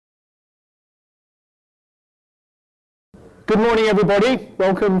Good morning, everybody.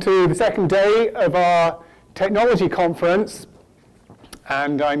 Welcome to the second day of our technology conference.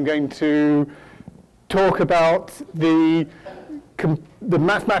 And I'm going to talk about the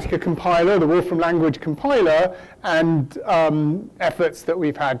Mathematica compiler, the Wolfram language compiler, and efforts that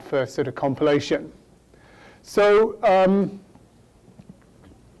we've had for sort of compilation. So I'm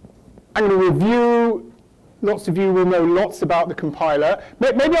going to review. Lots of you will know lots about the compiler.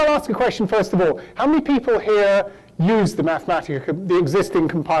 Maybe I'll ask a question first of all. How many people here use the Mathematica, the existing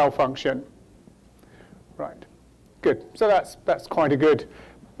compile function? Right, good. So that's quite a good,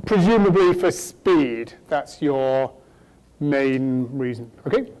 presumably for speed. That's your main reason.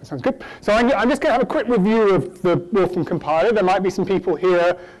 Okay, that sounds good. So I'm just going to have a quick review of the Wolfram compiler. There might be some people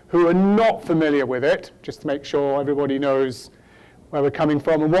here who are not familiar with it, just to make sure everybody knows where we're coming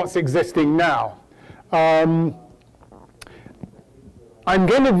from and what's existing now. I'm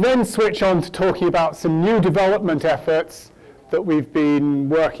going to then switch on to talking about some new development efforts that we've been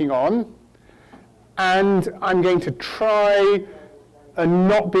working on. And I'm going to try and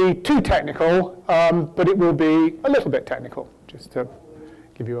not be too technical, but it will be a little bit technical, just to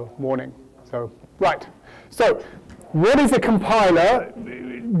give you a warning. So, right. So, what is a compiler?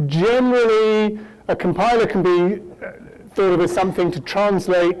 Generally, a compiler can be thought of as something to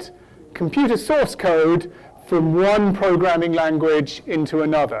translate computer source code from one programming language into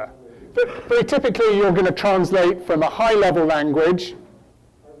another. But very typically, you're going to translate from a high-level language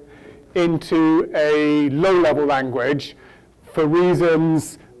into a low-level language for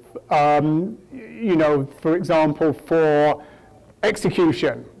reasons, you know, for example, for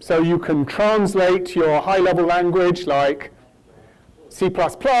execution. So you can translate your high-level language like C++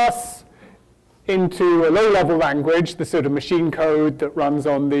 into a low-level language, the sort of machine code that runs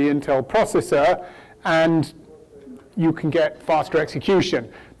on the Intel processor, and you can get faster execution.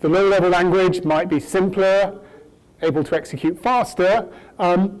 The low-level language might be simpler, able to execute faster.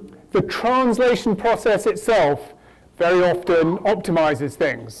 The translation process itself very often optimizes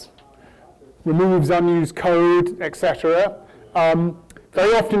things, removes unused code, etc.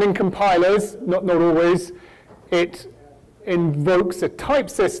 Very often in compilers, not always, it invokes a type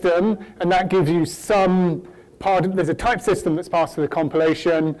system, and that gives you some part of, there's a type system that's passed through the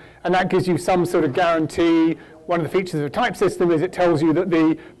compilation, and that gives you some sort of guarantee. One of the features of a type system is it tells you that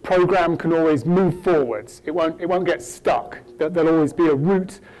the program can always move forwards. It won't get stuck. There'll always be a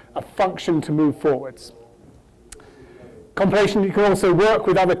route, a function to move forwards. Compilation, you can also work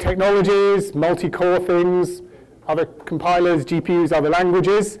with other technologies, multi-core things, other compilers, GPUs, other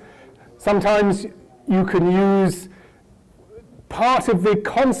languages. Sometimes you can use part of the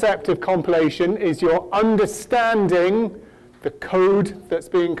concept of compilation is your understanding the code that's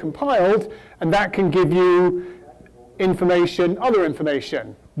being compiled, and that can give you information, other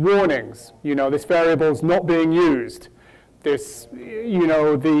information, warnings. You know, this variable's not being used. This, you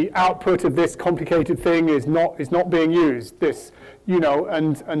know, the output of this complicated thing is not being used. This, you know,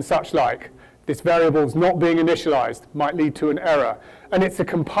 and such like. This variable's not being initialized, might lead to an error. And it's a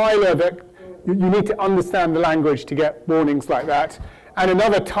compiler that you need to understand the language to get warnings like that. And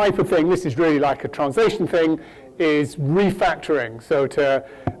another type of thing, this is really like a translation thing, is refactoring. So to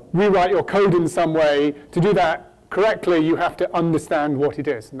rewrite your code in some way, to do that correctly, you have to understand what it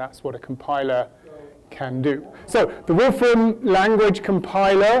is. And that's what a compiler can do. So the Wolfram language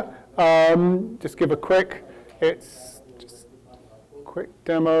compiler, just give a quick, it's just a quick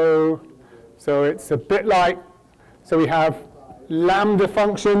demo. So it's a bit like, so we have lambda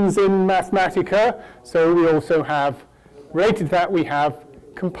functions in Mathematica. So we also have, related to that, we have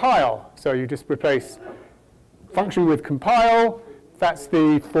compile. So you just replace function with compile. That's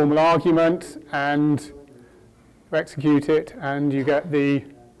the formal argument, and you execute it, and you get the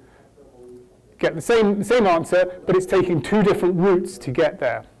same answer, but it's taking two different routes to get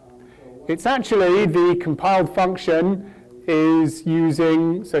there. It's actually the compiled function is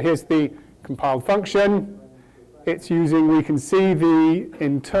using, so here's the compiled function. It's using, we can see the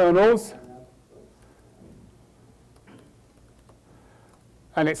internals.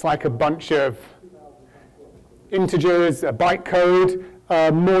 And it's like a bunch of integers, a bytecode.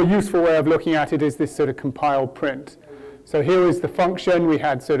 A more useful way of looking at it is this sort of compile print. So here is the function. We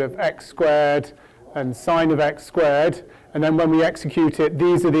had sort of x squared and sine of x squared. And then when we execute it,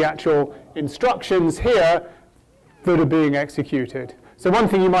 these are the actual instructions here that are being executed. So one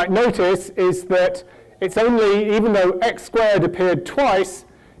thing you might notice is that it's only, even though x squared appeared twice,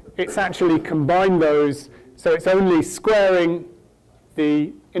 it's actually combined those. So it's only squaring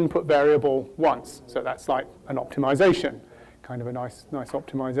the input variable once. So that's like an optimization, kind of a nice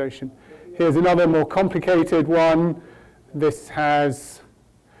optimization. Here's another more complicated one. This has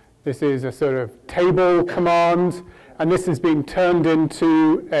This is a sort of table command, and this is being turned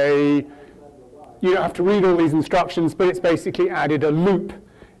into a, you don't have to read all these instructions, but it's basically added a loop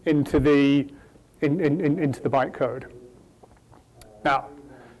into the, into the bytecode. Now,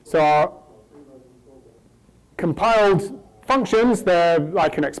 so our compiled functions, they're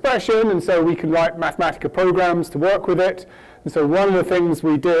like an expression, and so we can write Mathematica programs to work with it. And so one of the things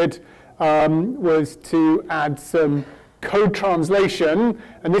we did was to add some code translation,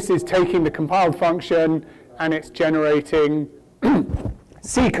 and this is taking the compiled function and it's generating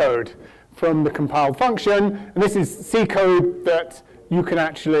C code from the compiled function, and this is C code that you can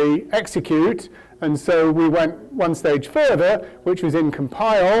actually execute. And so we went one stage further, which was in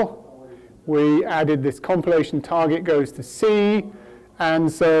compile. We added this compilation target goes to C,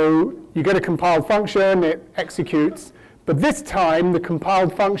 and so you get a compiled function, it executes. But this time, the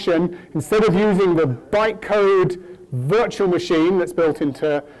compiled function, instead of using the bytecode virtual machine that's built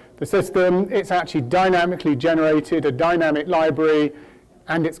into the system, it's actually dynamically generated a dynamic library,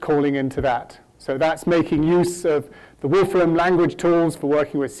 and it's calling into that. So that's making use of the Wolfram language tools for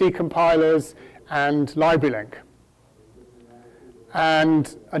working with C compilers and LibraryLink.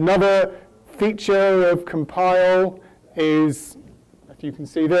 And another feature of compile is, if you can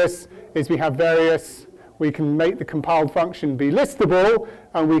see this, is we have various, we can make the compiled function be listable,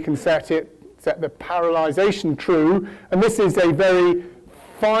 and we can set the parallelization true. And this is a very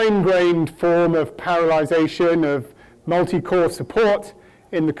fine-grained form of parallelization of multi-core support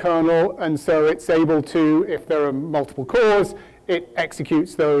in the kernel, and so it's able to, if there are multiple cores, it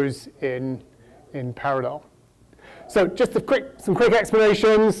executes those in parallel. So just some quick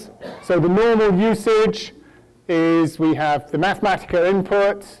explanations. So the normal usage is we have the Mathematica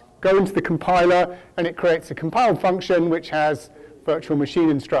input, go into the compiler, and it creates a compiled function which has virtual machine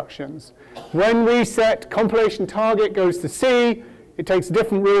instructions. When we set compilation target goes to C, it takes a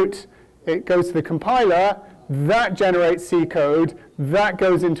different route, it goes to the compiler, that generates C code, that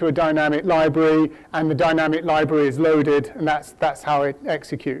goes into a dynamic library, and the dynamic library is loaded, and that's how it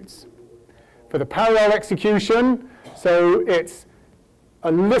executes. For the parallel execution, so it's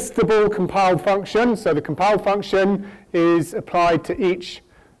a listable compiled function, so the compiled function is applied to each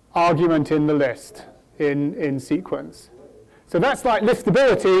argument in the list in sequence. So that's like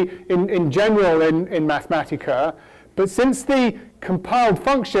listability in general in Mathematica, but since the compiled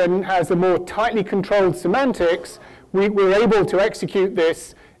function has a more tightly controlled semantics, we're able to execute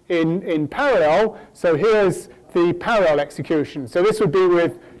this in parallel. So here's the parallel execution. So this would be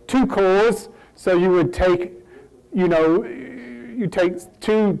with 2 cores. So you would take, you take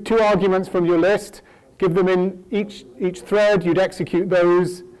two arguments from your list, give them in each thread, you'd execute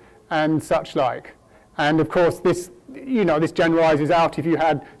those, and such like. And of course, this generalizes out if you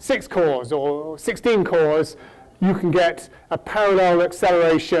had 6 cores or 16 cores, you can get a parallel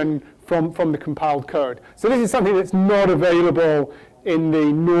acceleration from the compiled code. So this is something that's not available in the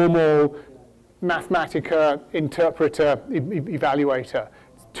normal Mathematica interpreter evaluator.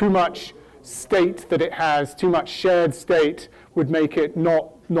 It's too much state that it has, too much shared state would make it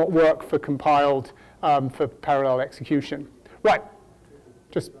not work for compiled for parallel execution. Right,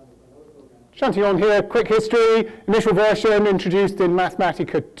 just shunting on here, quick history. Initial version introduced in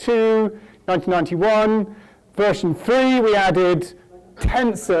Mathematica 2, 1991. Version 3, we added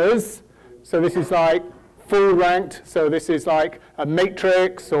tensors. So this is like full ranked. So this is like a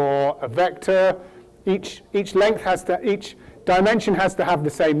matrix or a vector. Each dimension has to have the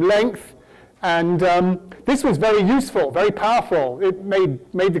same length. And this was very useful, very powerful. It made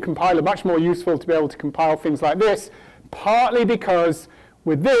the compiler much more useful to be able to compile things like this, partly because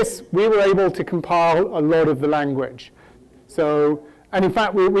with this, we were able to compile a lot of the language. So, and in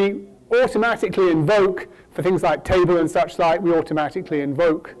fact, we automatically invoke, for things like table and such like, we automatically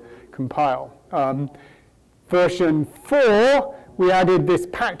invoke compile. Version 4, we added this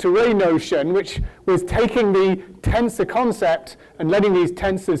packed array notion, which was taking the tensor concept and letting these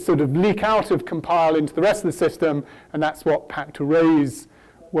tensors sort of leak out of compile into the rest of the system, and that's what packed arrays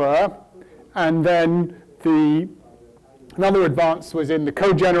were. And then another advance was in the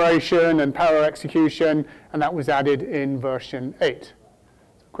code generation and parallel execution, and that was added in version 8.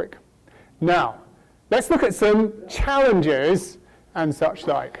 Quick. Now, let's look at some challenges and such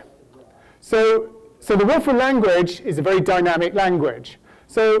like. So the Wolfram language is a very dynamic language.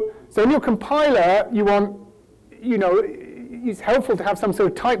 So in your compiler, you want, it's helpful to have some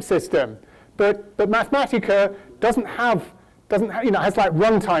sort of type system, but Mathematica has like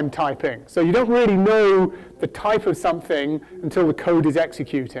runtime typing. So you don't really know the type of something until the code is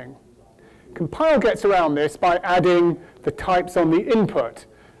executing. Compile gets around this by adding the types on the input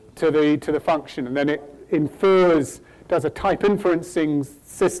to the function, and then it infers does a type inferencing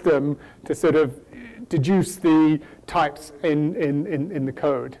system to sort of deduce the types in the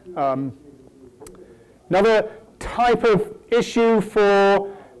code. Another type of issue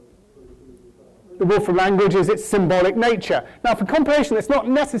for the Wolfram language is its symbolic nature. Now, for compilation, it's not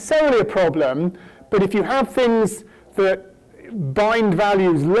necessarily a problem, but if you have things that bind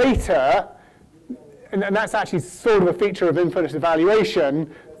values later, and that's actually sort of a feature of infinite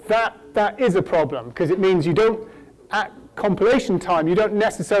evaluation, that is a problem, because it means you don't, at compilation time, you don't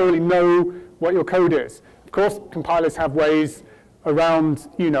necessarily know what your code is. Of course, compilers have ways around,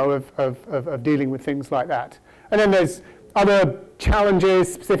 of dealing with things like that. And then there's other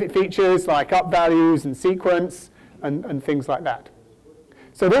challenges, specific features like up values and sequence and things like that.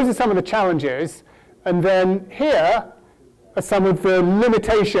 So those are some of the challenges. And then here are some of the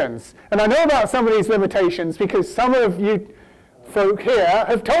limitations. And I know about some of these limitations because some of you folk here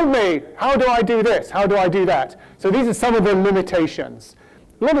have told me, how do I do this? How do I do that? So these are some of the limitations.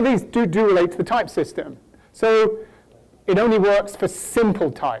 A lot of these do relate to the type system. So it only works for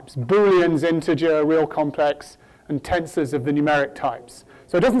simple types, Booleans, integer, real complex, and tensors of the numeric types.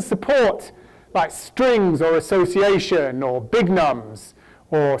 So it doesn't support like strings or association or big nums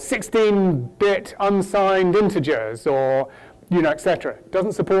or 16-bit unsigned integers or etc. It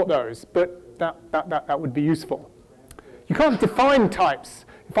doesn't support those, but that would be useful. You can't define types.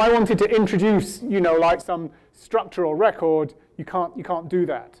 If I wanted to introduce like some structural record, you can't do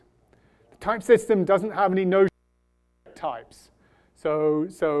that. The type system doesn't have any notion of types. So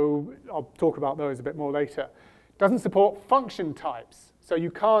I'll talk about those a bit more later. It doesn't support function types. So you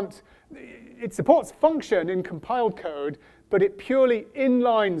can't, it supports function in compiled code, but it purely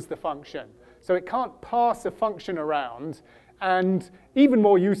inlines the function. So it can't pass a function around. And even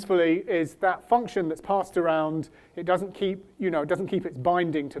more usefully is that function that's passed around, it doesn't keep, it doesn't keep its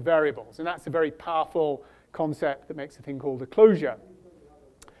binding to variables. And that's a very powerful concept that makes a thing called a closure.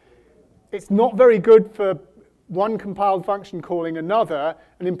 It's not very good for one compiled function calling another,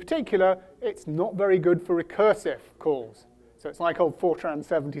 and in particular, it's not very good for recursive calls. So it's like old Fortran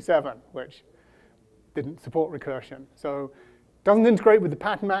 77, which didn't support recursion. So it doesn't integrate with the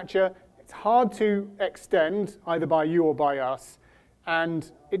pattern matcher. It's hard to extend, either by you or by us,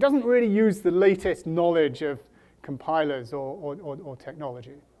 and it doesn't really use the latest knowledge of compilers or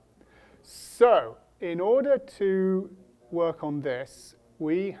technology. So in order to work on this,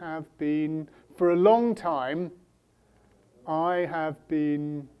 we have been, for a long time, I have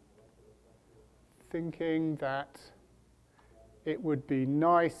been thinking that it would be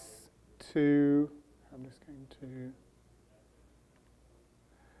nice to,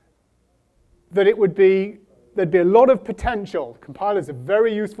 that it would be, there'd be a lot of potential. Compilers are a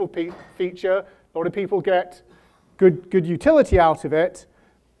very useful feature. A lot of people get good utility out of it,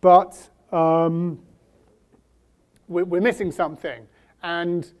 but we're missing something.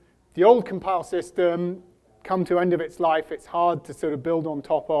 And the old compile system come to end of its life. It's hard to sort of build on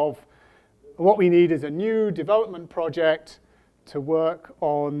top of. What we need is a new development project to work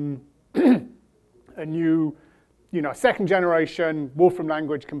on a new, second generation Wolfram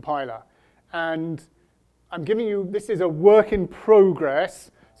language compiler. And I'm giving you, this is a work in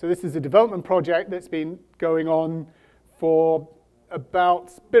progress. So this is a development project that's been going on for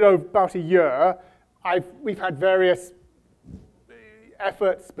about a year. We've had various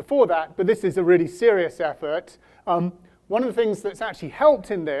efforts before that, but this is a really serious effort. One of the things that's actually helped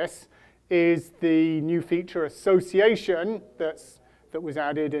in this is the new feature association that was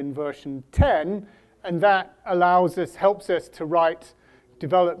added in version 10, and that helps us to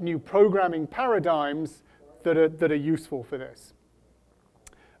develop new programming paradigms that are useful for this.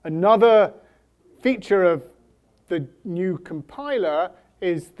 Another feature of the new compiler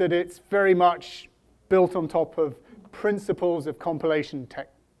is that it's very much built on top of principles of compilation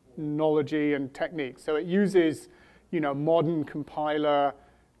technology and techniques. So it uses, modern compiler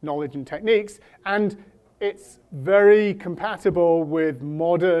knowledge and techniques, and it's very compatible with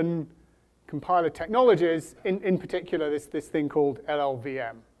modern compiler technologies, in particular this thing called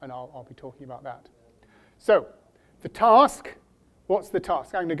LLVM, and I'll be talking about that. So the task, what's the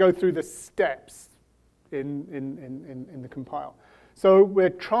task? I'm going to go through the steps in the compile. So we're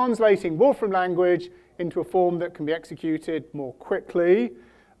translating Wolfram language into a form that can be executed more quickly.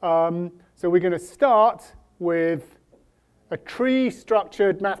 So we're going to start with a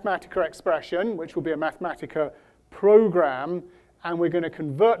tree-structured Mathematica expression, which will be a Mathematica program, and we're going to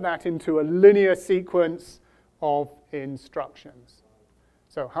convert that into a linear sequence of instructions.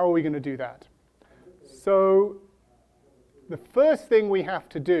 So how are we going to do that? So the first thing we have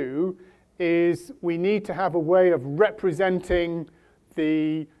to do is we need to have a way of representing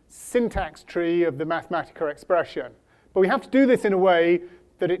the syntax tree of the Mathematica expression. But we have to do this in a way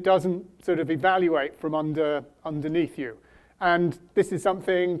that it doesn't sort of evaluate from underneath you. And this is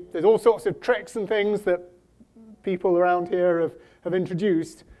something, there's all sorts of tricks and things that people around here have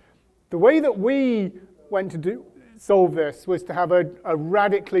introduced. The way that we went to solve this was to have a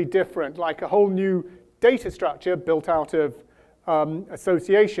radically different, like a whole new data structure built out of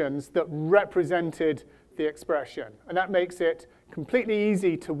associations that represented the expression. And that makes it completely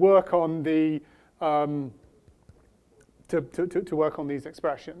easy to work on the to work on these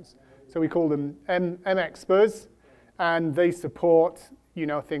expressions. So we call them MXPers, and they support, you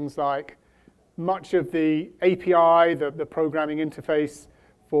know, things like much of the API, the programming interface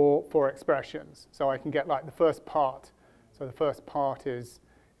for expressions. So I can get like the first part. So the first part is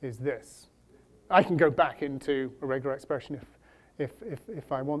this. I can go back into a regular expression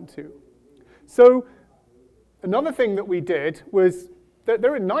if I want to. So another thing that we did was that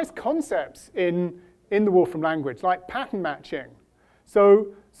there are nice concepts in the Wolfram language, like pattern matching.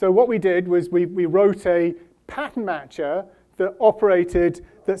 So what we did was we wrote a pattern matcher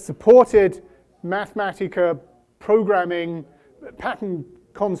that supported Mathematica programming pattern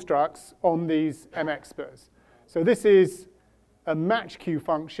constructs on these MXPers. So this is a match queue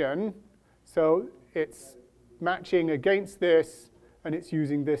function. So it's matching against this, and it's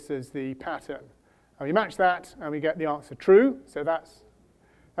using this as the pattern. And we match that, and we get the answer true. So that's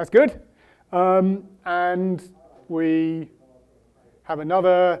good. And we have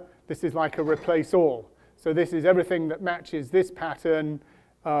another. This is like a replace all. So this is everything that matches this pattern.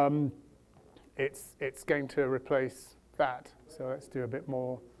 It's going to replace that. So let's do a bit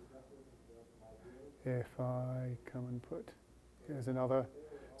more. If I come and here's another.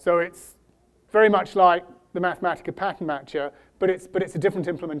 So it's very much like the Mathematica pattern matcher, but it's a different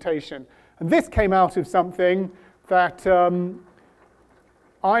implementation. And this came out of something that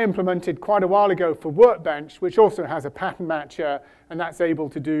I implemented quite a while ago for Workbench, which also has a pattern matcher, and that's able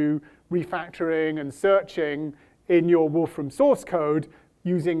to do refactoring and searching in your Wolfram source code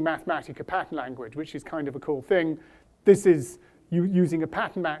using Mathematica pattern language, which is kind of a cool thing. This is using a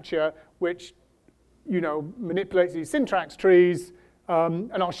pattern matcher, which, you know, manipulates these syntax trees,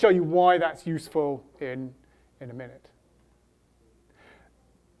 and I'll show you why that's useful in a minute.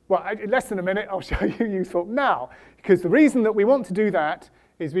 Well, in less than a minute, I'll show you useful now, because the reason that we want to do that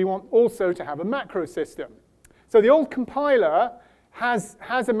is we want also to have a macro system. So the old compiler has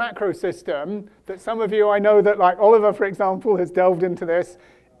a macro system that some of you, I know that like Oliver, for example, has delved into this.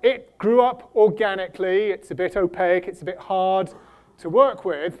 It grew up organically. It's a bit opaque. It's a bit hard to work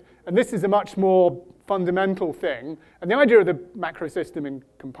with. And this is a much more fundamental thing. And the idea of the macro system in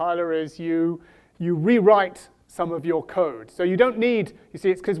compiler is you rewrite some of your code. So you don't need, you see,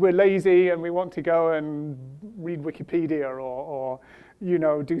 it's because we're lazy and we want to go and read Wikipedia or you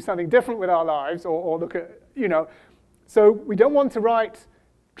know, do something different with our lives or look at, you know. So we don't want to write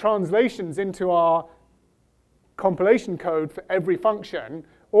translations into our compilation code for every function.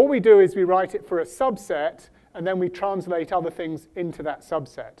 All we do is we write it for a subset, and then we translate other things into that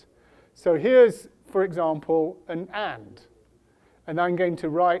subset. So here's, for example, an AND. And I'm going to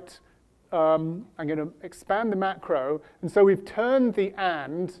write, I'm going to expand the macro. And so we've turned the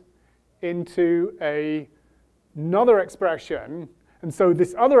AND into another expression. And so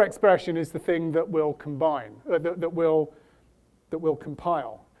this other expression is the thing that will combine, that will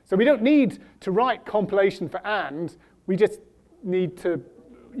compile. So we don't need to write compilation for AND. We just need to,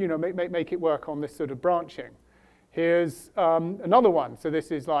 you know, make it work on this sort of branching. Here's another one. So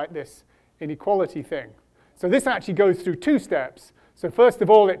this is like this inequality thing. So this actually goes through two steps. So first of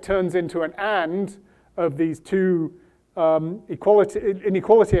all, it turns into an AND of these two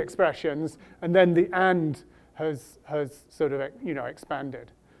inequality expressions, and then the AND has sort of, you know,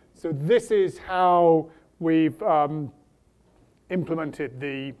 expanded. So this is how we've implemented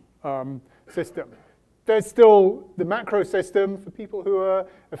the system. There's still the macro system for people who are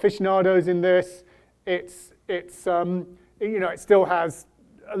aficionados in this. It's you know, it still has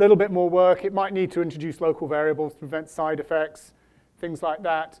a little bit more work. It might need to introduce local variables to prevent side effects, things like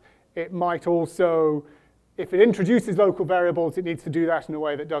that. It might also, if it introduces local variables, it needs to do that in a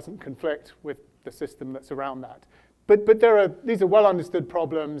way that doesn't conflict with the system that's around that. But these are well understood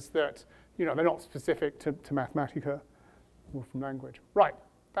problems that, you know, they're not specific to Mathematica Wolfram language. Right,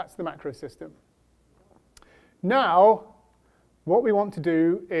 that's the macro system. Now, what we want to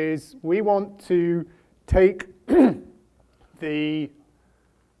do is we want to take the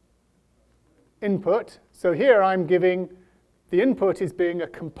input. So here I'm giving, the input is being a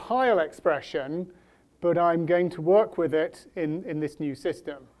compile expression, but I'm going to work with it in this new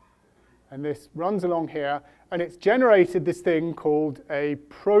system. And this runs along here, and it's generated this thing called a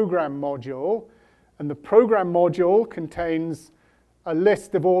program module. And the program module contains a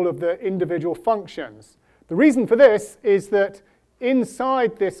list of all of the individual functions. The reason for this is that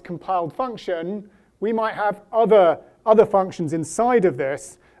inside this compiled function, we might have other functions inside of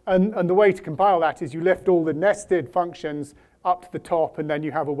this. And the way to compile that is you lift all the nested functions up to the top, and then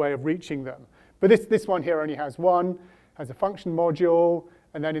you have a way of reaching them. But this one here only has one, has a function module,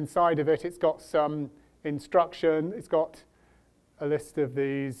 and then inside of it, it's got some instruction. It's got a list of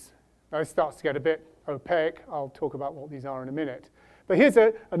these. Now, this starts to get a bit opaque. I'll talk about what these are in a minute. But here's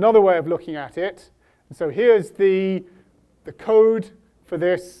another way of looking at it. And so here's the code for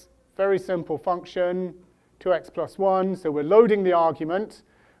this very simple function, 2x plus 1. So we're loading the argument.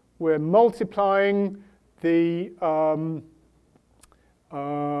 We're multiplying the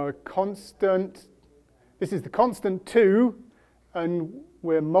constant. This is the constant 2, and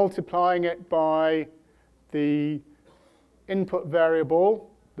we're multiplying it by the input variable,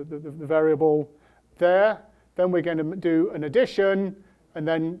 the variable there. Then we're going to do an addition, and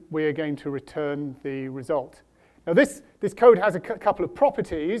then we are going to return the result. Now this code has a couple of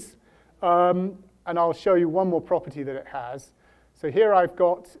properties, and I'll show you one more property that it has. So here I've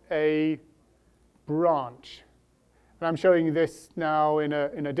got a branch, and I'm showing you this now in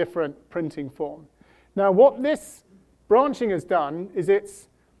a different printing form. Now what this branching has done is it's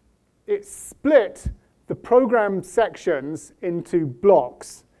split the program sections into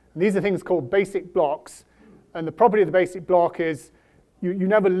blocks. And these are things called basic blocks. And the property of the basic block is you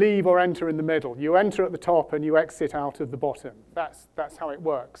never leave or enter in the middle. You enter at the top and you exit out of the bottom. That's how it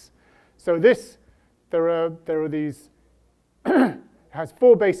works. So there are these, it has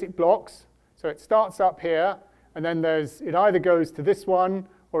 4 basic blocks. So it starts up here, and then it either goes to this one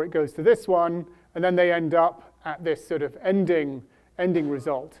or it goes to this one, and then they end up at this sort of ending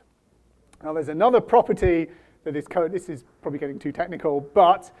result. Now there's another property that this code, this is probably getting too technical,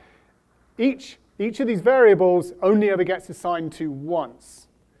 but each of these variables only ever gets assigned to once.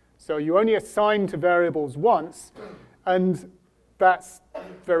 So you only assign to variables once, and that's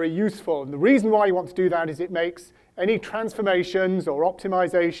very useful. And the reason why you want to do that is it makes any transformations or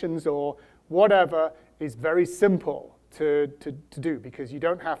optimizations or whatever is very simple to do, because you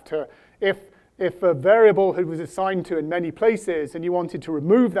don't have to, if a variable was assigned to in many places and you wanted to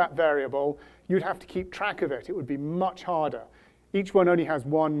remove that variable, you'd have to keep track of it. It would be much harder. Each one only has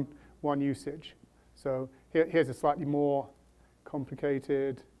one usage. So here's a slightly more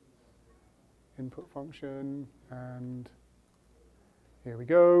complicated input function, and here we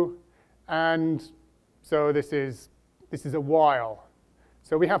go. And so this is a while.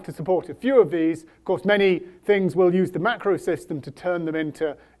 So we have to support a few of these. Of course, many things will use the macro system to turn them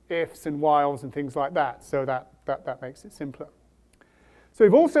into ifs and whiles and things like that. So that makes it simpler. So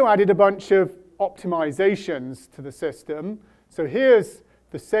we've also added a bunch of optimizations to the system. So here's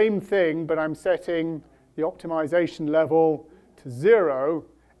the same thing, but I'm setting the optimization level to 0,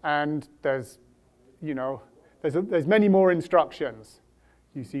 and there's many more instructions.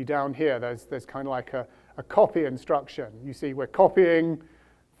 You see down here, there's kind of like a copy instruction. You see we're copying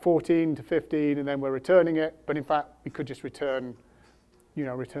 14 to 15, and then we're returning it, but in fact we could just return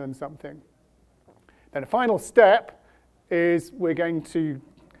something. Then a final step is we're going to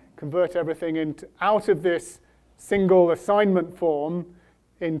convert everything out of this single assignment form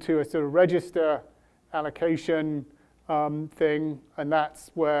into a sort of register allocation thing, and that's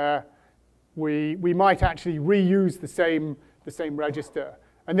where we might actually reuse the same register.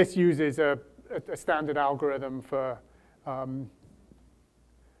 And this uses a standard algorithm for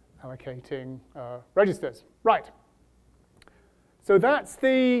allocating registers. Right. So that's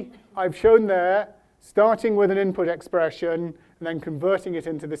I've shown there, starting with an input expression and then converting it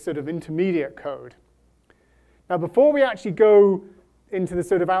into this sort of intermediate code. Now, before we actually go into the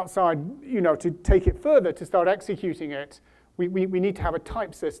sort of outside, to take it further, to start executing it, we need to have a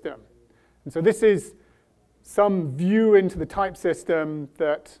type system. And so this is some view into the type system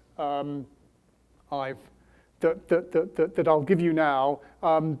that I'll give you now,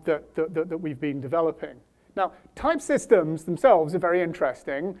 that we've been developing. Now, type systems themselves are very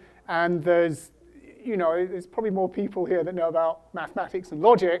interesting, and there's probably more people here that know about mathematics and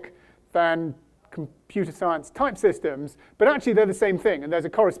logic than computer science type systems, but actually they're the same thing, and there's a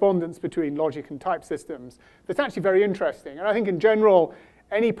correspondence between logic and type systems that's actually very interesting. And I think in general,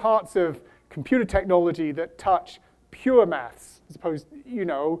 any parts of computer technology that touch pure maths, as opposed,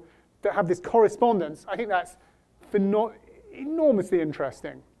 that have this correspondence, I think that's enormously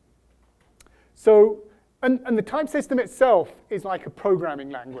interesting. So, and the type system itself is like a programming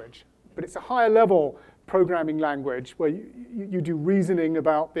language, but it's a higher level programming language where you do reasoning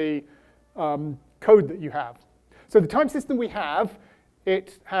about the code that you have. So the type system we have,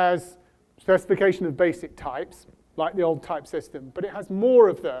 it has specification of basic types, like the old type system, but it has more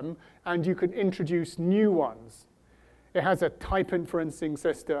of them, and you can introduce new ones. It has a type inferencing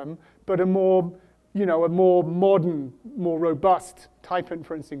system, but a more modern, more robust type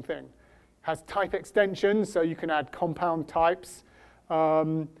inferencing thing. It has type extensions, so you can add compound types,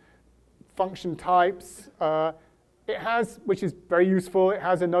 function types. It has, which is very useful, it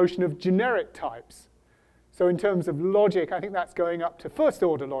has a notion of generic types. So in terms of logic, I think that's going up to first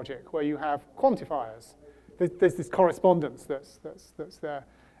order logic, where you have quantifiers. There's this correspondence that's there.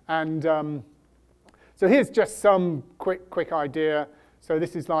 And so here's just some quick idea. So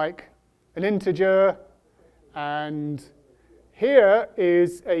this is like an integer, and here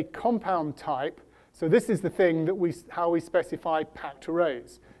is a compound type. So this is the thing that how we specify packed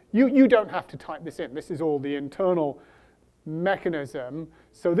arrays. You don't have to type this in. This is all the internal mechanism.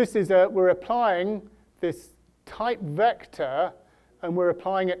 So this is we're applying this type vector, and we're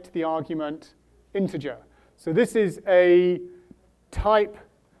applying it to the argument integer. So this is a type,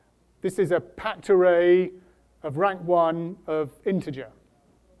 this is a packed array of rank 1 of integer.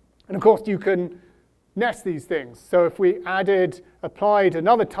 And of course, you can nest these things. So if we applied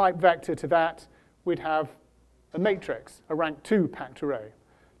another type vector to that, we'd have a matrix, a rank 2 packed array.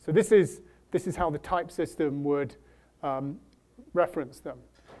 So this is how the type system would reference them.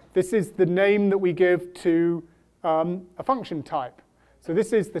 This is the name that we give to a function type. So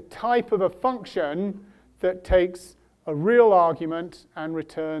this is the type of a function that takes a real argument and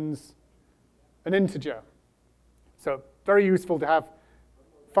returns an integer. So very useful to have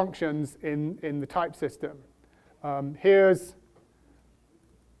functions in the type system. Here's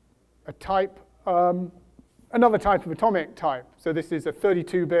a type, another type of atomic type. So this is a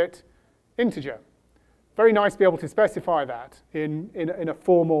 32-bit integer. Very nice to be able to specify that in a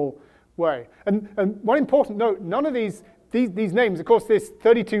formal way. And one important note, none of these names, of course, this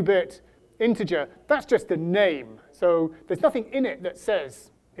 32-bit integer, that's just a name. So there's nothing in it that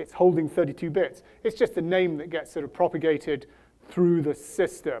says it's holding 32 bits. It's just a name that gets sort of propagated through the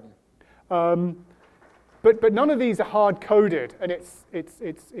system. But none of these are hard-coded, and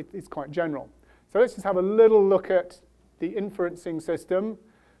it's quite general. So let's just have a little look at the inferencing system.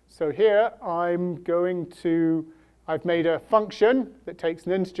 So here I've made a function that takes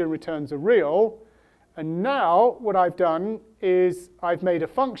an integer and returns a real. And now what I've done is I've made a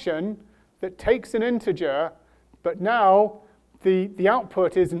function that takes an integer, but now the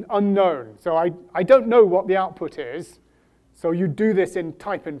output is an unknown. So I don't know what the output is. So you do this in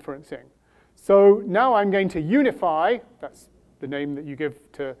type inferencing. So now I'm going to unify, that's the name that you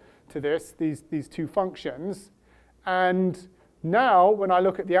give to this, these two functions. And now when I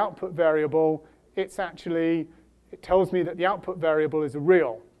look at the output variable, it tells me that the output variable is a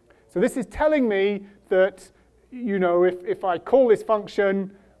real. So this is telling me that, if I call this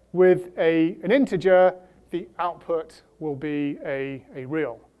function with an integer, the output will be a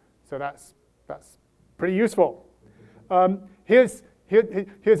real. So that's pretty useful. Here's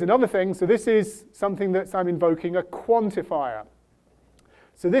another thing. So this is something that I'm invoking, a quantifier.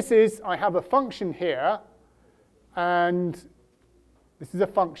 So I have a function here, and this is a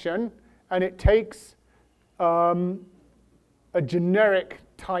function, and it takes a generic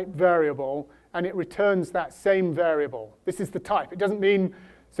type variable, and it returns that same variable. This is the type. It doesn't mean,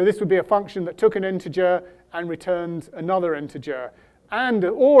 so this would be a function that took an integer and returned another integer,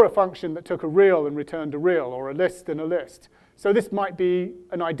 or a function that took a real and returned a real, or a list and a list. So this might be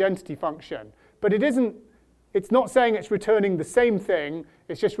an identity function. But it's not saying it's returning the same thing,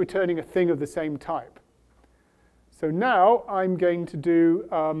 it's just returning a thing of the same type. So now I'm going to do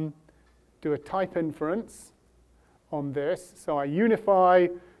a type inference on this. So I unify,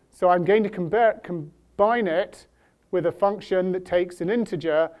 so I'm going to combine it with a function that takes an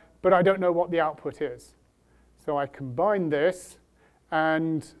integer, but I don't know what the output is. So I combine this,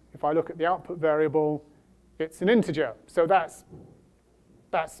 and if I look at the output variable, it's an integer. So that's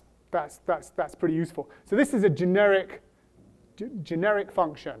pretty useful. So this is a generic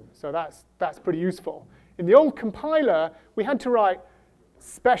function. So that's pretty useful. In the old compiler, we had to write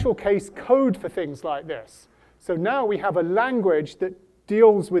special case code for things like this. So now we have a language that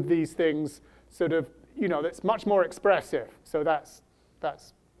deals with these things sort of, that's much more expressive. So that's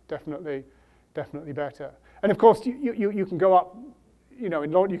definitely better. And of course, you can go up,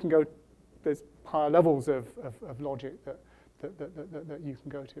 there's higher levels of logic that you can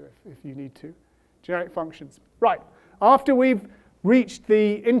go to if you need to. Generic functions. Right, after we've reached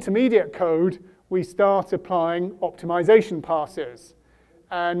the intermediate code, we start applying optimization passes.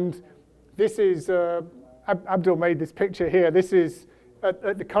 And this is, Abdul made this picture here. This is,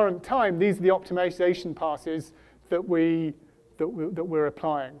 at the current time, these are the optimization passes that we're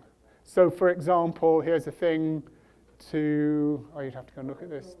applying. So for example, here's a thing to, oh, you'd have to go and look at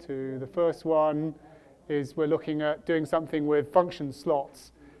this, to the first one is we're looking at doing something with function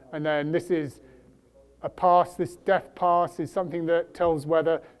slots. And then this is a pass, this def pass is something that tells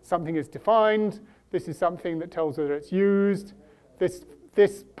whether something is defined. This is something that tells whether it's used. This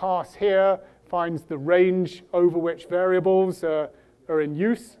pass here finds the range over which variables are in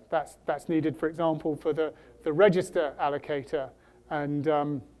use. That's needed, for example, for the register allocator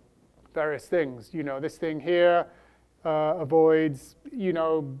and various things. This thing here avoids,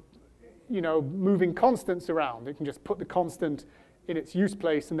 moving constants around. It can just put the constant in its use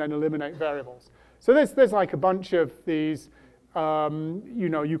place and then eliminate variables. So there's like a bunch of these,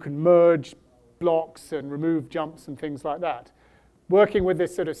 you can merge blocks and remove jumps and things like that. Working with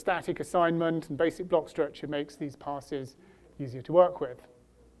this sort of static assignment and basic block structure makes these passes easier to work with.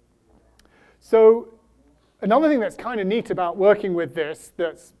 So another thing that's kind of neat about working with this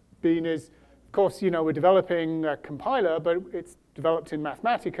is, of course, we're developing a compiler, but it's developed in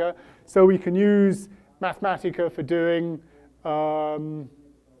Mathematica. So we can use Mathematica for doing right,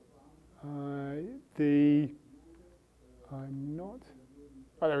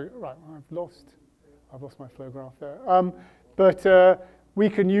 I've lost my flow graph there. But we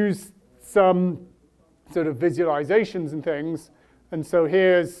can use some sort of visualizations and things. And so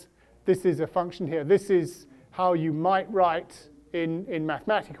this is a function here. This is how you might write in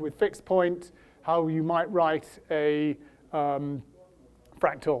Mathematica with fixed point, how you might write a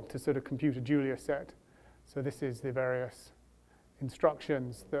fractal to sort of compute a Julia set. So this is the various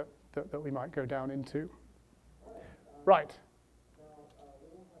instructions that we might go down into. Right.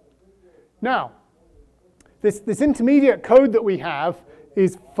 Now, this intermediate code that we have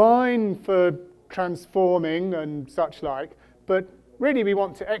is fine for transforming and such like, but really we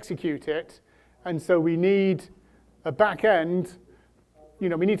want to execute it, and so we need a back end. We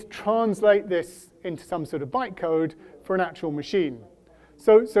need to translate this into some sort of bytecode for an actual machine.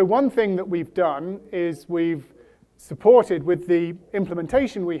 So one thing that we've done is we've supported with the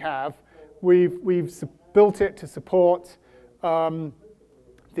implementation we have, we've built it to support the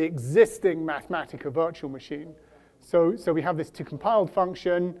existing Mathematica virtual machine. So we have this toCompiled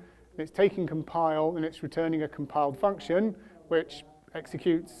function, and it's taking compile, and it's returning a compiled function, which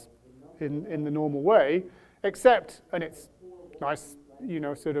executes in the normal way, except, and it's nice,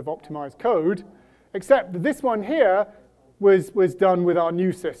 sort of optimized code, except that this one here was done with our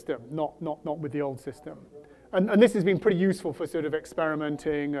new system, not with the old system. And this has been pretty useful for sort of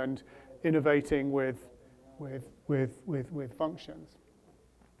experimenting and innovating with functions.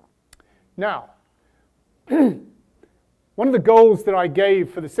 Now, one of the goals that I gave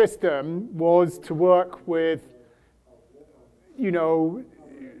for the system was to work with, more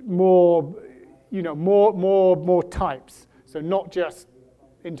types. So not just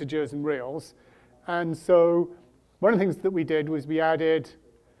integers and reals. And so one of the things that we did was we added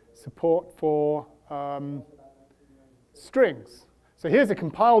support for strings. So here's a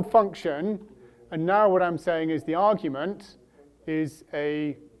compiled function, and now what I'm saying is the argument is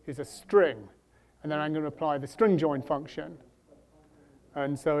a string, and then I'm going to apply the string join function.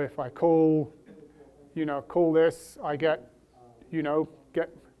 And so if I call this, I get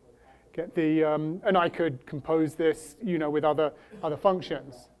the and I could compose this with other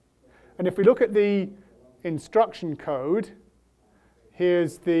functions. And if we look at the instruction code,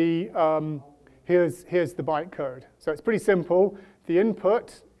 here's the bytecode. So it's pretty simple. The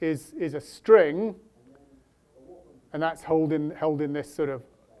input is a string, and that's held in this sort of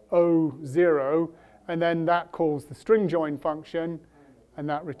O0, and then that calls the string join function, and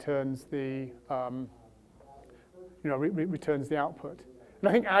that returns the returns the output. And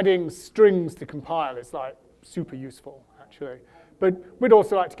I think adding strings to compile is like super useful, actually. But we'd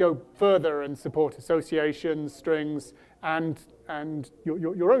also like to go further and support associations, strings, and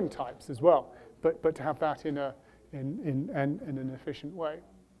your own types as well. But to have that in an efficient way.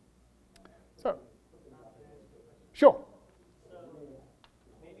 So, sure. So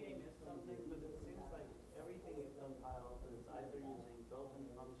maybe I missed something, but it seems like everything is compiled is either using built-in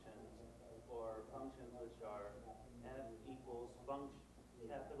functions or functions which are f equals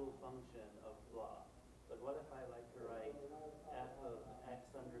capital function of blah. But what if I like to write f of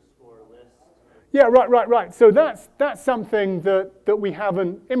x underscore list? Yeah, right. So that's something that we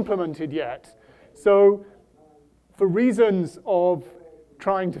haven't implemented yet. So for reasons of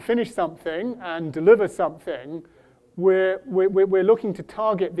trying to finish something and deliver something, we're looking to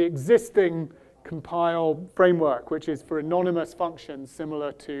target the existing compile framework, which is for anonymous functions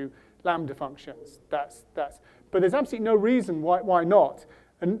similar to Lambda functions. But there's absolutely no reason why not.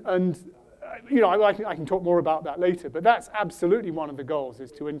 And I can talk more about that later, but that's absolutely one of the goals,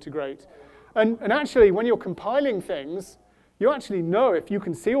 is to integrate. And actually, when you're compiling things, you actually know, if you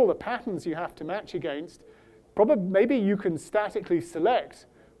can see all the patterns you have to match against, maybe you can statically select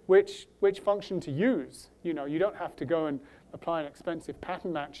which function to use. You don't have to go and apply an expensive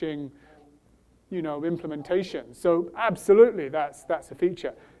pattern matching implementation. So absolutely, that's a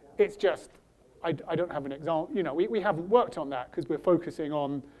feature. It's just, I don't have an example. We haven't worked on that because we're focusing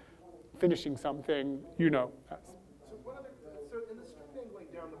on finishing something. So in the string mangling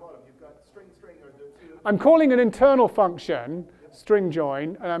down the bottom, you've got string or the two. I'm calling an internal function string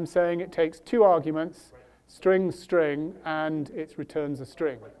join, and I'm saying it takes two arguments, string, and it returns a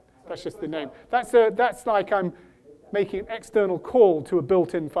string. That's just the name. That's like I'm making an external call to a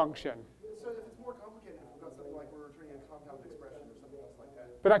built-in function. So if it's more complicated, we've got something like we're returning a compound expression or something else like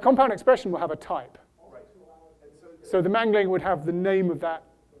that. But that compound expression will have a type. Right. And So the mangling would have the name of that,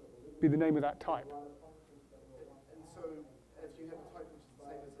 be the name of that type. And so if you have a type which is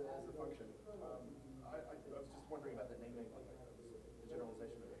the same as the function, I was just wondering about the name mangling, the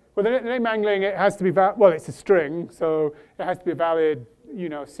generalization of it. Well, the name mangling, it has to be well, it's a string, so it has to be a valid,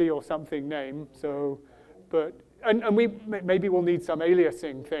 C or something name. So, and maybe we'll need some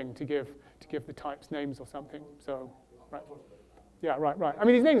aliasing thing to give the types names or something. So, right. Yeah, right. I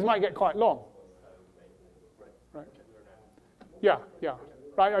mean, these names might get quite long. Right. Yeah.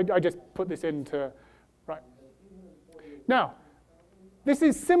 Right. I just put this into right. Now, this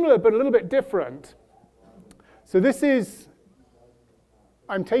is similar but a little bit different. So this is,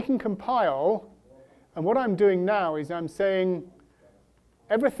 I'm taking compile, and what I'm doing now is I'm saying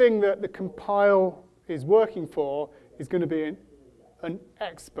everything that the compile is working for is going to be an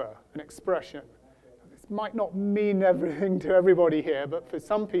expression. This might not mean everything to everybody here, but for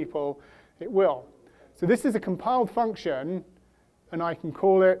some people it will. So this is a compiled function, and I can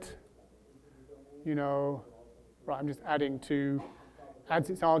call it, right, I'm just adds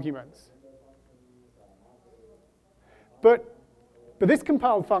its arguments. But this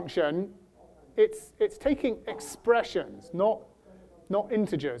compiled function, it's taking expressions, not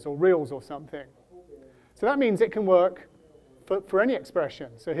integers or reals or something. So that means it can work for any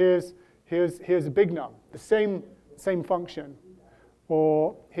expression. So here's a big num, the same function,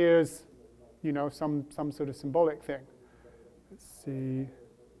 or here's some sort of symbolic thing. Let's see.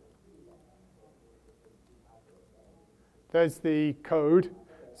 There's the code.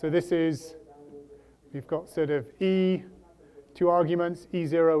 So this is, we've got sort of two arguments,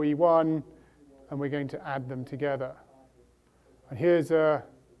 E0, E1, and we're going to add them together. And here's a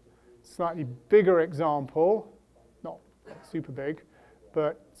slightly bigger example, not super big,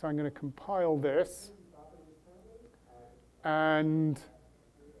 but so I'm going to compile this, and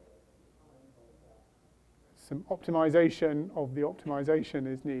some optimization of the optimization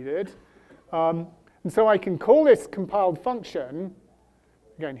is needed. And so I can call this compiled function.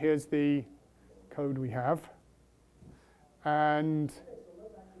 Again, here's the code we have. And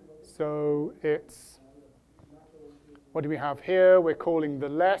so it's, what do we have here? We're calling the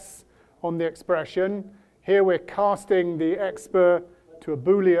less on the expression. Here we're casting the exp to a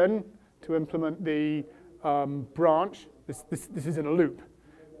Boolean to implement the branch. This is in a loop.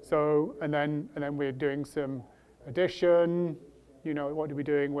 So, and then we're doing some addition. What are we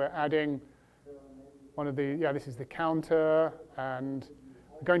doing? We're adding one of the, this is the counter, and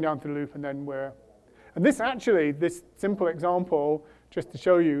we're going down through the loop, and then and this actually, this simple example, just to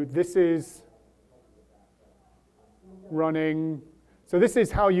show you, this is running. So this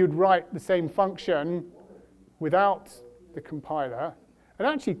is how you'd write the same function without the compiler. And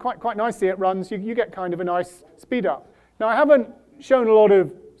actually, quite nicely it runs. You get kind of a nice speed up. Now, I haven't shown a lot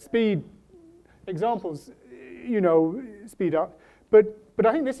of speed examples, speed up, but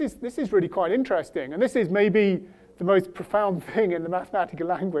I think this is really quite interesting. And this is maybe the most profound thing in the mathematical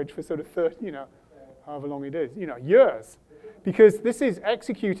language for sort of 30, however long it is, years. Because this is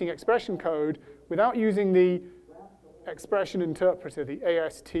executing expression code without using the expression interpreter, the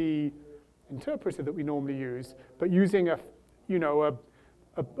AST interpreter that we normally use, but using an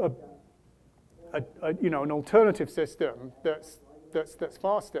alternative system that's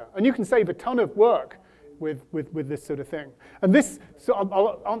faster. And you can save a ton of work with this sort of thing. And this, so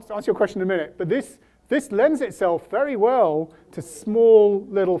I'll answer your question in a minute, but this lends itself very well to small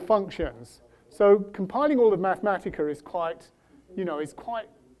little functions. So compiling all of Mathematica is quite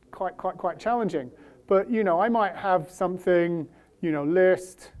challenging. But I might have something,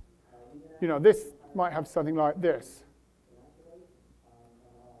 list. This might have something like this.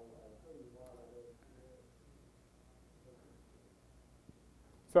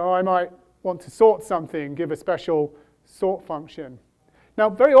 So I might want to sort something, give a special sort function. Now,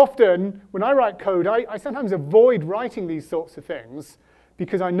 very often, when I write code, I sometimes avoid writing these sorts of things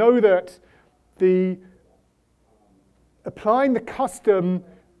because I know that applying the custom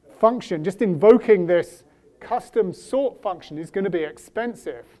function, just invoking this custom sort function is going to be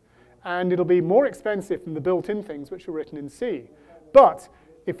expensive. And it'll be more expensive than the built-in things which are written in C. But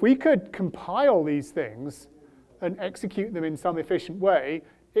if we could compile these things and execute them in some efficient way,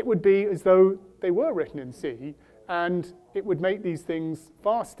 it would be as though they were written in C, and it would make these things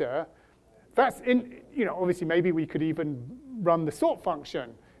faster. That's obviously maybe we could even run the sort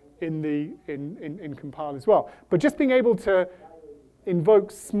function in compile as well. But just being able to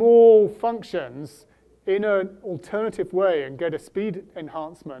invoke small functions in an alternative way and get a speed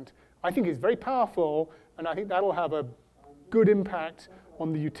enhancement, I think is very powerful, and I think that'll have a good impact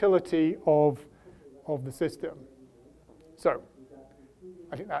on the utility of the system. So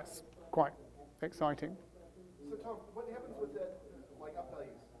I think that's quite exciting. So Tom, what happens with that, like up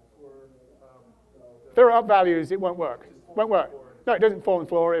values for? If there are up values, it won't work. Won't work. No, it doesn't fall on the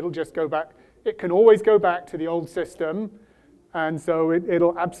floor. It'll just go back. It can always go back to the old system, and so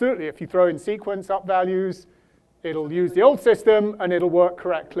it'll absolutely, if you throw in sequence up values, it'll use the old system, and it'll work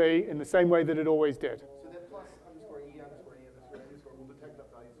correctly in the same way that it always did. So that plus underscore E underscore E underscore will detect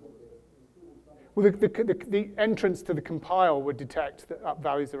up values. Well, the entrance to the compile would detect that up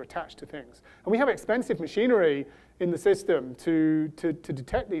values are attached to things. And we have expensive machinery in the system to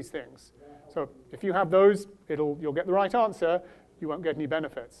detect these things. So if you have those, you'll get the right answer. You won't get any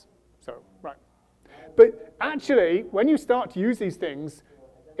benefits. So, right. But actually, when you start to use these things,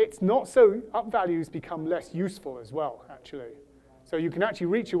 it's not so up values become less useful as well, actually. So you can actually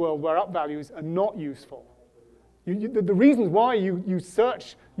reach a world where up values are not useful. The reasons why you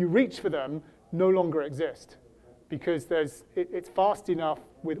reach for them no longer exist, because it's fast enough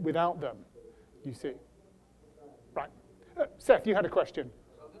without them, you see. Right. Seth, you had a question.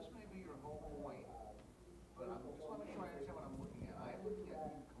 So this may be your whole point, but I just want to make sure I understand what I'm looking at. I'm looking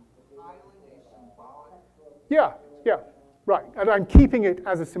at compiling a symbolic. Yeah, right. And I'm keeping it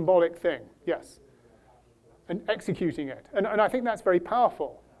as a symbolic thing, yes. And executing it. And I think that's very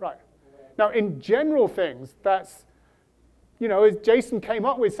powerful, right. Now, in general things, that's, as Jason came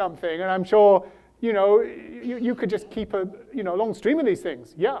up with something, and I'm sure, you could just keep a, long stream of these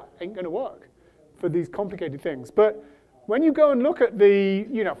things. Yeah, ain't going to work for these complicated things. But when you go and look at the,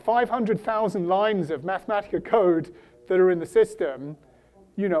 500,000 lines of Mathematica code that are in the system,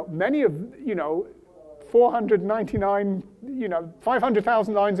 many of, 499,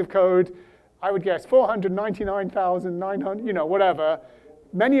 500,000 lines of code, I would guess 499,900, whatever.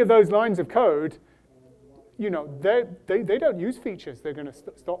 Many of those lines of code, they don't use features. They're going to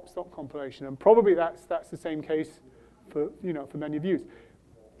stop compilation, and probably that's the same case for for many of you.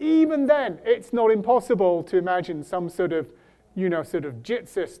 Even then, it's not impossible to imagine some sort of JIT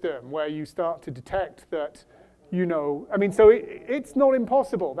system where you start to detect that so it's not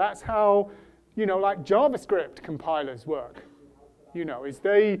impossible. That's how like JavaScript compilers work.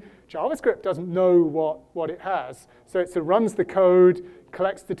 JavaScript doesn't know what it has, so it runs the code,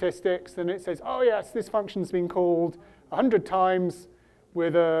 collects statistics, and it says, oh yes, this function's been called 100 times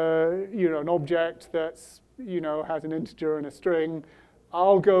with an object that's has an integer and a string.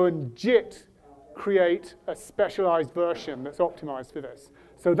 I'll go and JIT create a specialized version that's optimized for this.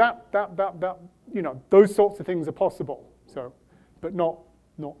 So that those sorts of things are possible. So, but not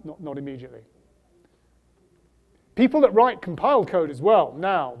immediately. People that write compiled code as well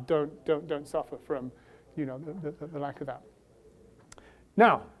now don't suffer from the lack of that.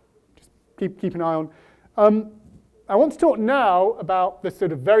 Now, just keep an eye on. I want to talk now about the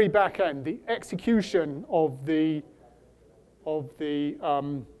sort of very back end, the execution of the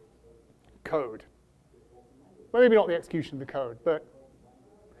code. Well, maybe not the execution of the code, but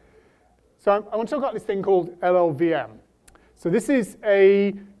so I want to talk about this thing called LLVM. So this is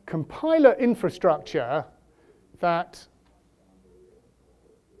a compiler infrastructure that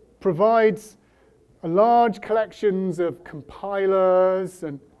provides a large collections of compilers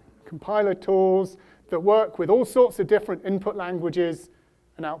and compiler tools that work with all sorts of different input languages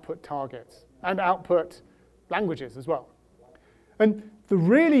and output targets, and output languages as well. And the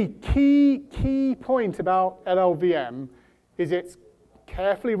really key point about LLVM is it's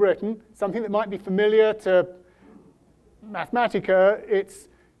carefully written, something that might be familiar to Mathematica.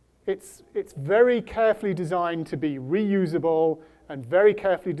 It's very carefully designed to be reusable and very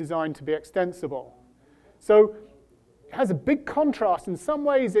carefully designed to be extensible. So it has a big contrast. In some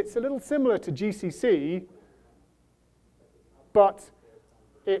ways, it's a little similar to GCC, but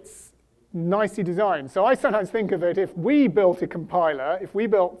it's nicely designed. So I sometimes think of it, if we built a compiler,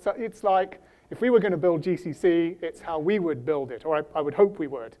 it's like If we were going to build GCC, it's how we would build it, or I would hope we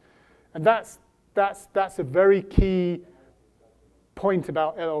would. And that's a very key point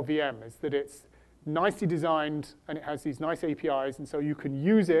about LLVM, is that it's nicely designed and it has these nice APIs, and so you can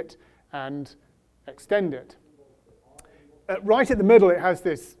use it and extend it. Right at the middle, it has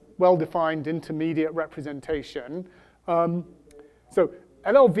this well-defined intermediate representation. So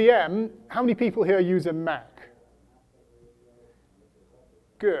LLVM, how many people here use a Mac?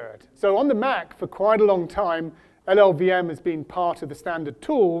 Good. So on the Mac, for quite a long time, LLVM has been part of the standard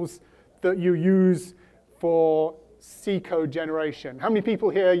tools that you use for C code generation. How many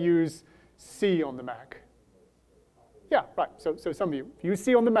people here use C on the Mac? Yeah, right. So some of you use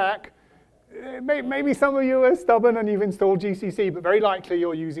C on the Mac. Maybe some of you are stubborn and you've installed GCC, but very likely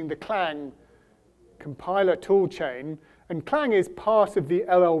you're using the Clang compiler toolchain. And Clang is part of the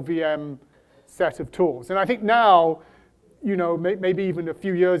LLVM set of tools. And I think now, maybe even a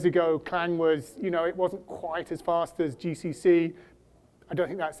few years ago, Clang was, it wasn't quite as fast as GCC. I don't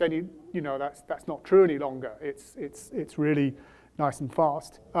think that's that's not true any longer. It's really nice and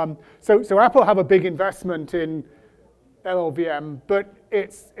fast. So Apple have a big investment in LLVM, but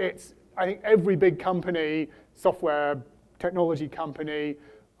it's I think every big company, software technology company,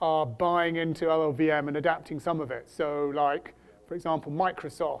 are buying into LLVM and adapting some of it. So like, for example,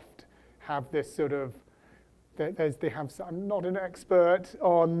 Microsoft have this sort of, I'm not an expert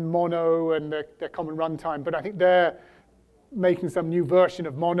on Mono and their common runtime, but I think they're making some new version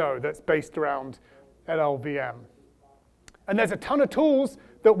of Mono that's based around LLVM. And there's a ton of tools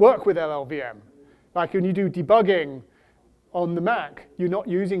that work with LLVM. Like when you do debugging on the Mac, you're not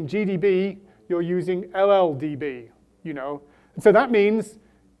using GDB, you're using LLDB, And so that means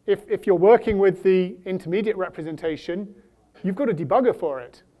if you're working with the intermediate representation, you've got a debugger for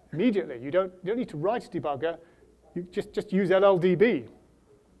it immediately. You don't need to write a debugger, you just use LLDB.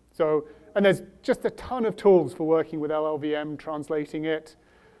 So, and there's just a ton of tools for working with LLVM, translating it,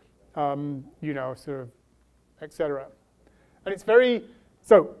 sort of, etc. And it's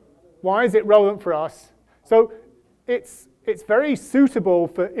so why is it relevant for us? So it's very suitable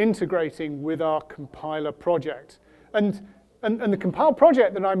for integrating with our compiler project. And the compile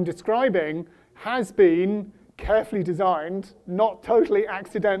project that I'm describing has been carefully designed, not totally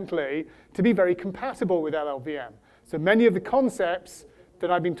accidentally, to be very compatible with LLVM. So many of the concepts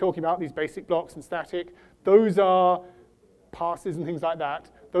that I've been talking about, these basic blocks and static, those are passes and things like that.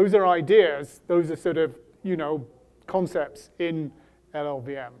 Those are ideas. Those are sort of, concepts in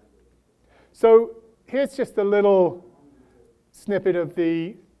LLVM. So here's just a little snippet of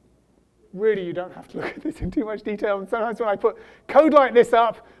really, you don't have to look at this in too much detail. And sometimes when I put code like this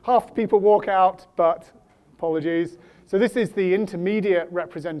up, half the people walk out, but apologies. So this is the intermediate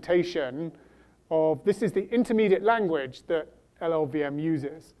representation this is the intermediate language that LLVM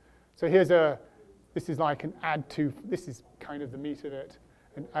uses. So this is like an add to, this is kind of the meat of it,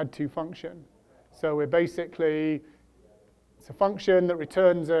 an add to function. So we're basically, it's a function that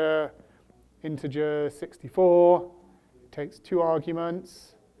returns a integer 64, takes 2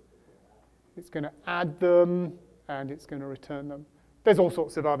 arguments, it's going to add them, and it's going to return them. There's all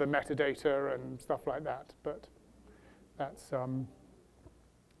sorts of other metadata and stuff like that, but that's,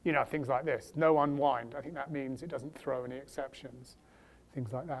 things like this. No unwind. I think that means it doesn't throw any exceptions,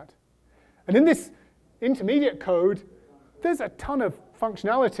 things like that. And in this intermediate code, there's a ton of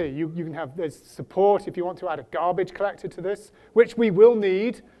functionality. You can have, there's support if you want to add a garbage collector to this, which we will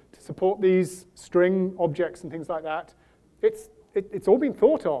need to support these string objects and things like that. It's all been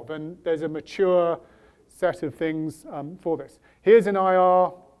thought of, and there's a mature set of things for this. Here's an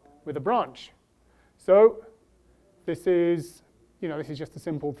IR with a branch. So this is, this is just a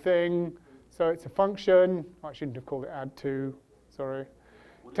simple thing. So it's a function. I shouldn't have called it add to, sorry.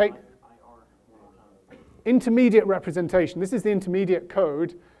 Take intermediate representation. This is the intermediate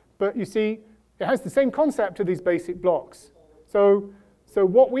code, but you see, it has the same concept of these basic blocks. So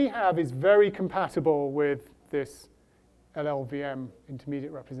what we have is very compatible with this LLVM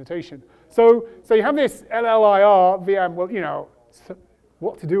intermediate representation. So you have this LLIR VM, well, so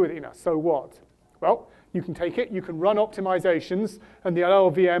what to do with it, so what? Well, you can take it, you can run optimizations, and the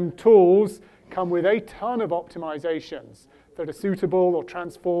LLVM tools come with a ton of optimizations that are suitable or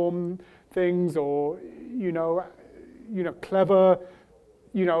transform things or, clever,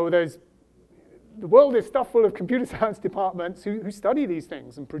 the world is stuffed full of computer science departments who study these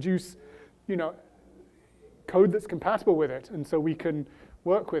things and produce, code that's compatible with it, and so we can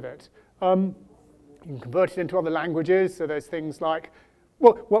work with it. You can convert it into other languages, so there's things like,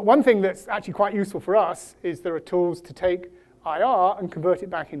 well, one thing that's actually quite useful for us is there are tools to take IR and convert it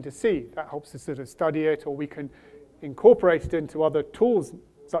back into C. That helps us sort of study it, or we can incorporate it into other tools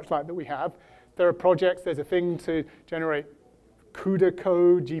such like that we have. There are projects, there's a thing to generate CUDA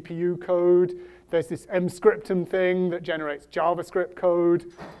code, GPU code. There's this mscriptum thing that generates JavaScript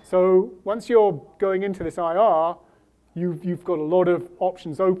code. So once you're going into this IR, you've got a lot of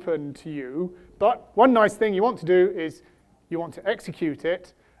options open to you. But one nice thing you want to do is you want to execute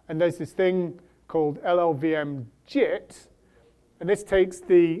it. And there's this thing called LLVM JIT. And this takes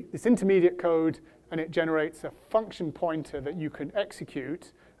this intermediate code and it generates a function pointer that you can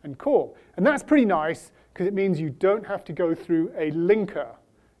execute and call. And that's pretty nice because it means you don't have to go through a linker,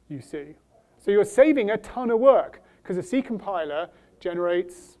 you see. So you're saving a ton of work because a C compiler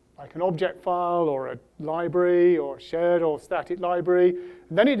generates like an object file or a library or shared or static library.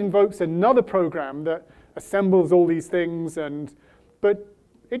 And then it invokes another program that assembles all these things. But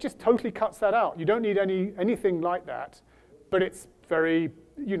it just totally cuts that out. You don't need anything like that. But it's very,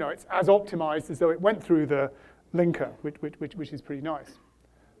 it's as optimized as though it went through the linker, which is pretty nice.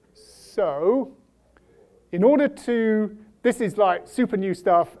 So in order to, this is like super new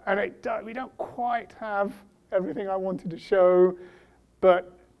stuff, and we don't quite have everything I wanted to show,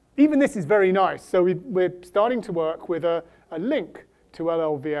 but even this is very nice. So we're starting to work with a link to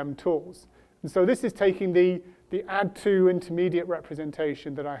LLVM tools. And so this is taking the add to intermediate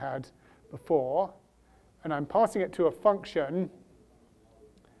representation that I had before, and I'm passing it to a function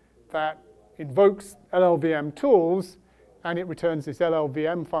that invokes LLVM tools, and it returns this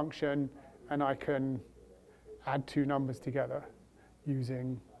LLVM function, and I can add two numbers together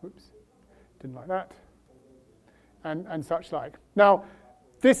using, oops, didn't like that, and such like. Now,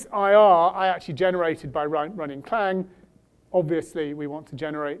 this IR I actually generated by running Clang. Obviously, we want to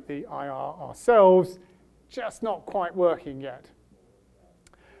generate the IR ourselves, just not quite working yet.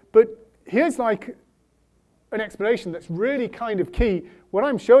 But here's like an explanation that's really kind of key. What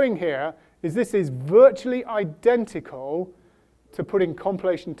I'm showing here is this is virtually identical to putting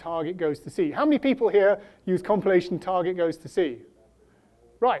compilation target goes to C. How many people here use compilation target goes to C?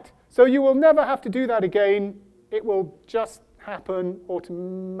 Right, so you will never have to do that again. It will just happen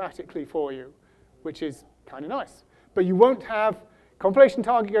automatically for you, which is kind of nice. But you won't have, compilation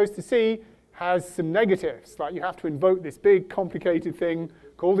target goes to C has some negatives, like you have to invoke this big complicated thing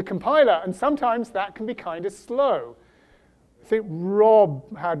called a compiler, and sometimes that can be kind of slow. I think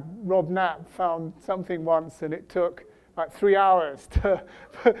Rob Knapp found something once, and it took like 3 hours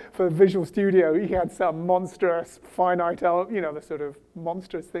for Visual Studio. He had some monstrous finite, the sort of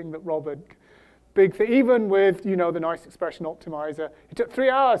monstrous thing that Rob had, big thing. Even with, the nice expression optimizer, it took 3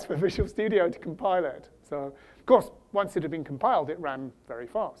 hours for Visual Studio to compile it. So, of course, once it had been compiled, it ran very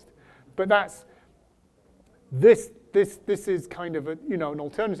fast. But that's, this is kind of an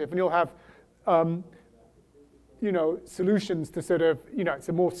alternative, and you'll have, solutions to sort of, it's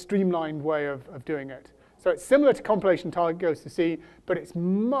a more streamlined way of doing it. So it's similar to compilation target goes to C, but it's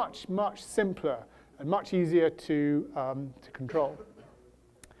much, much simpler and much easier to control.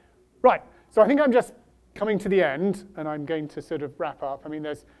 Right, so I think I'm just coming to the end, and I'm going to sort of wrap up. I mean,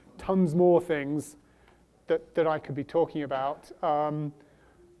 there's tons more things that I could be talking about.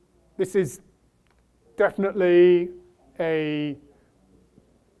 This is definitely a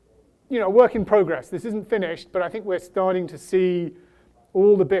work in progress. This isn't finished, but I think we're starting to see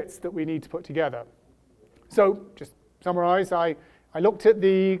all the bits that we need to put together. So just summarize, I looked at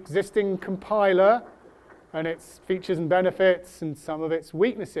the existing compiler and its features and benefits and some of its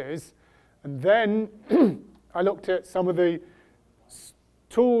weaknesses. And then I looked at some of the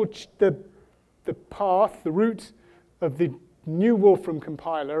path, the route of the new Wolfram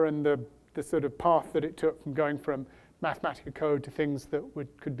compiler and the sort of path that it took from going from Mathematica code to things that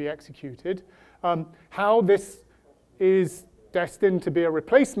could be executed. How this is destined to be a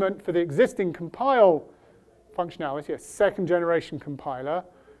replacement for the existing compile functionality, a second generation compiler.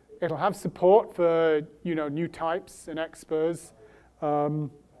 It'll have support for new types and expers. And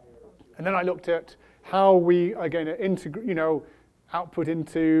then I looked at how we are going to output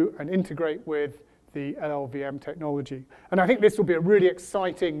into and integrate with the LLVM technology. And I think this will be a really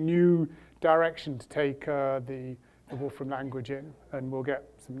exciting new direction to take the Wolfram language in, and we'll get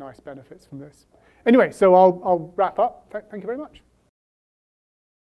some nice benefits from this. Anyway, so I'll wrap up. Thank you very much.